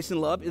 extending the grace and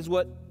love is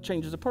what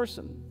changes a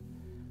person.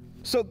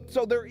 So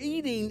they're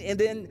eating, and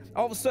then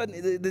all of a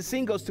sudden, the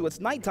scene goes to it's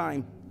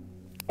nighttime,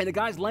 and the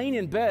guy's laying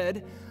in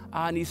bed,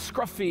 and he's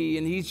scruffy,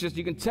 and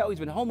you can tell he's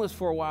been homeless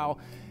for a while,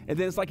 and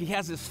then it's like he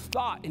has this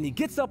thought, and he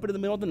gets up into the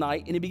middle of the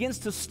night, and he begins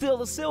to steal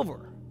the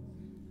silver.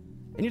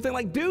 And you're thinking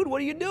like, dude, what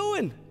are you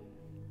doing?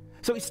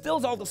 So he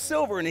steals all the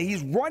silver, and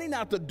he's running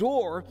out the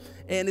door,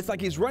 and it's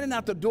like he's running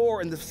out the door,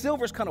 and the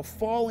silver's kind of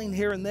falling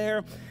here and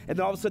there, and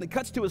then all of a sudden it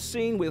cuts to a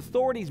scene where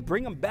authorities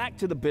bring him back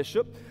to the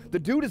bishop. The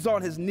dude is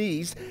on his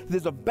knees.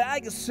 There's a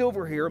bag of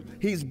silver here.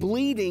 He's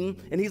bleeding,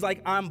 and he's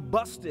like, I'm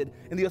busted.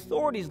 And the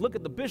authorities look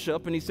at the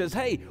bishop, and he says,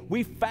 hey,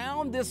 we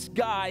found this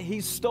guy.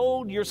 He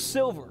stole your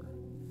silver.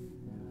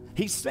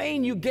 He's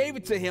saying you gave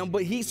it to him,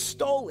 but he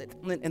stole it.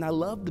 And I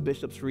love the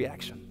bishop's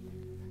reaction.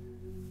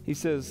 He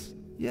says,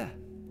 yeah,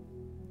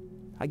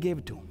 I gave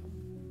it to him.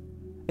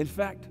 In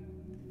fact,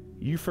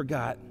 you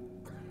forgot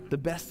the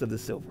best of the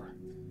silver.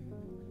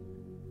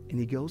 And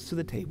he goes to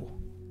the table,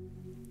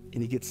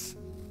 and he gets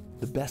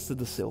the best of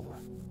the silver,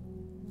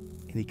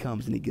 and he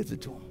comes and he gives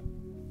it to him.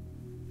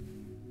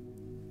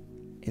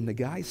 And the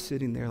guy's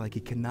sitting there like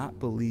he cannot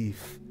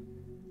believe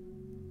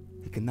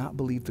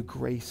the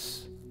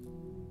grace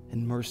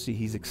and mercy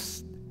he's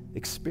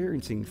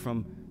experiencing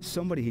from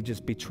somebody he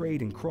just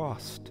betrayed and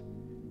crossed.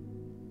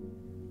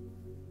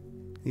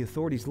 The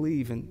authorities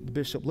leave, and the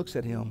bishop looks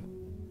at him.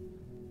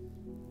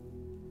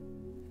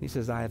 He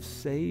says, I have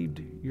saved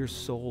your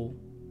soul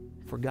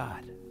for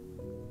God.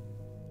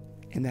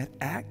 And that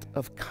act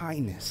of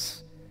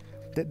kindness,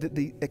 that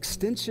the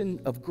extension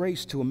of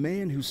grace to a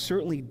man who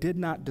certainly did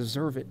not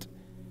deserve it,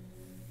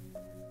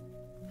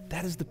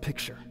 that is the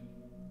picture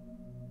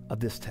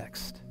of this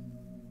text.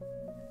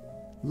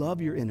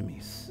 Love your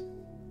enemies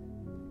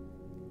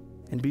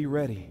and be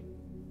ready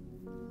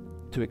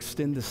to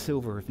extend the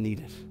silver if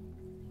needed.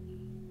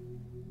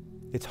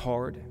 It's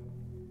hard,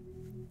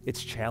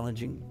 it's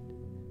challenging,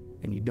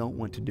 and you don't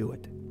want to do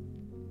it.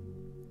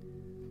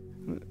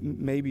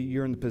 Maybe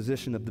you're in the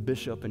position of the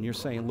bishop and you're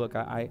saying, look,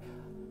 I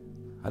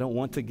don't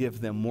want to give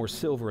them more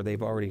silver.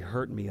 They've already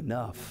hurt me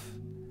enough.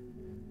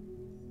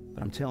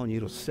 I'm telling you,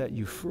 it'll set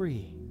you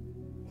free.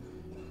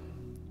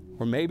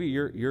 Or maybe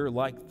you're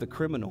like the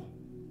criminal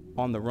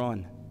on the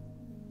run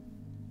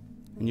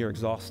and you're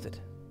exhausted.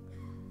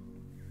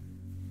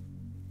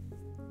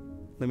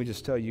 Let me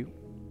just tell you,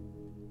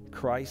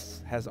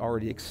 Christ has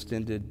already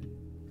extended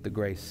the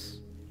grace.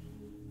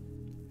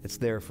 It's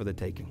there for the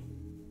taking.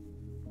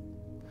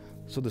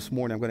 So this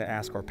morning, I'm going to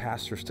ask our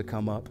pastors to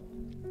come up.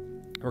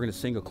 We're going to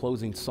sing a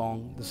closing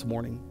song this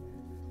morning.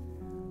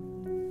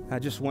 I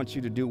just want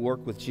you to do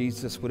work with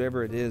Jesus,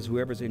 whatever it is,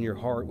 whoever's in your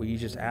heart, where you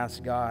just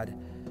ask God,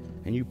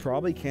 and you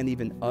probably can't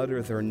even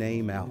utter their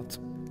name out.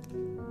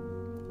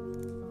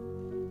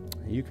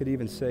 You could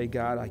even say,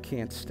 God, I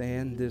can't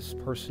stand this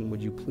person.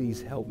 Would you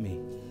please help me?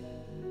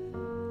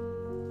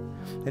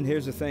 And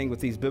here's the thing with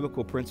these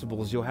biblical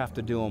principles, you'll have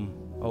to do them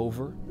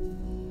over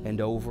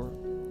and over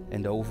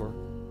and over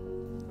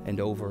and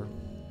over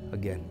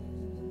again.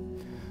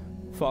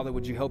 Father,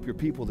 would you help your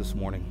people this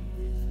morning?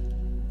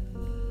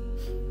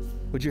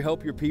 Would you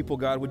help your people,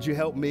 God? Would you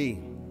help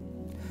me?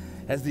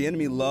 As the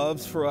enemy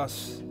loves for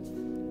us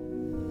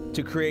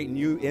to create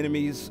new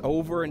enemies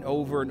over and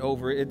over and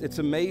over. It's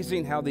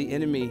amazing how the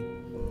enemy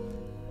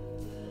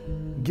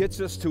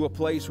gets us to a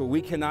place where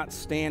we cannot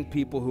stand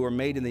people who are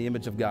made in the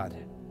image of God.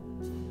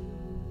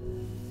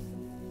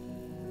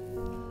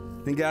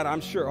 And God,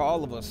 I'm sure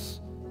all of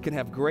us can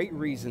have great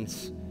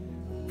reasons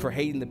for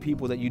hating the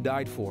people that you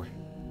died for.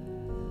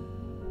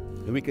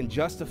 And we can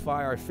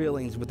justify our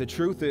feelings, but the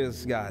truth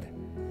is, God,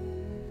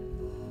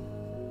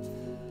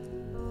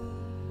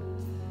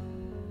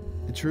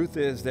 the truth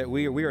is that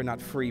we are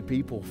not free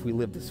people if we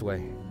live this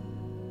way.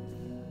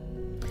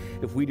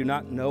 If we do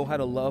not know how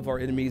to love our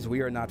enemies,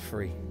 we are not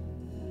free.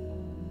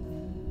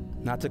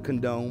 Not to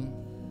condone,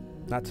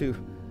 not to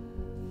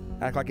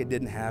act like it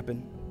didn't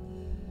happen,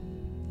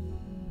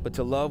 but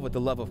to love with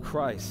the love of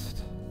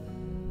Christ.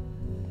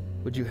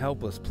 Would you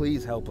help us?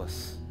 Please help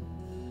us.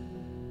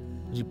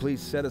 Would you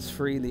please set us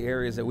free in the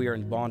areas that we are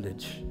in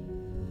bondage?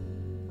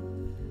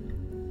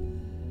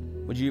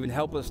 Would you even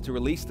help us to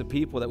release the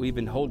people that we've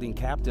been holding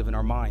captive in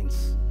our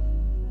minds?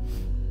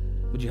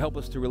 Would you help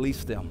us to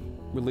release them?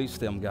 Release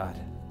them, God.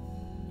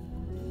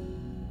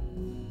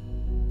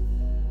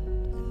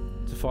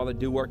 So, Father,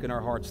 do work in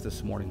our hearts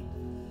this morning.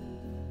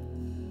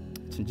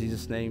 It's in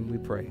Jesus' name we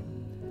pray.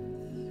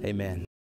 Amen.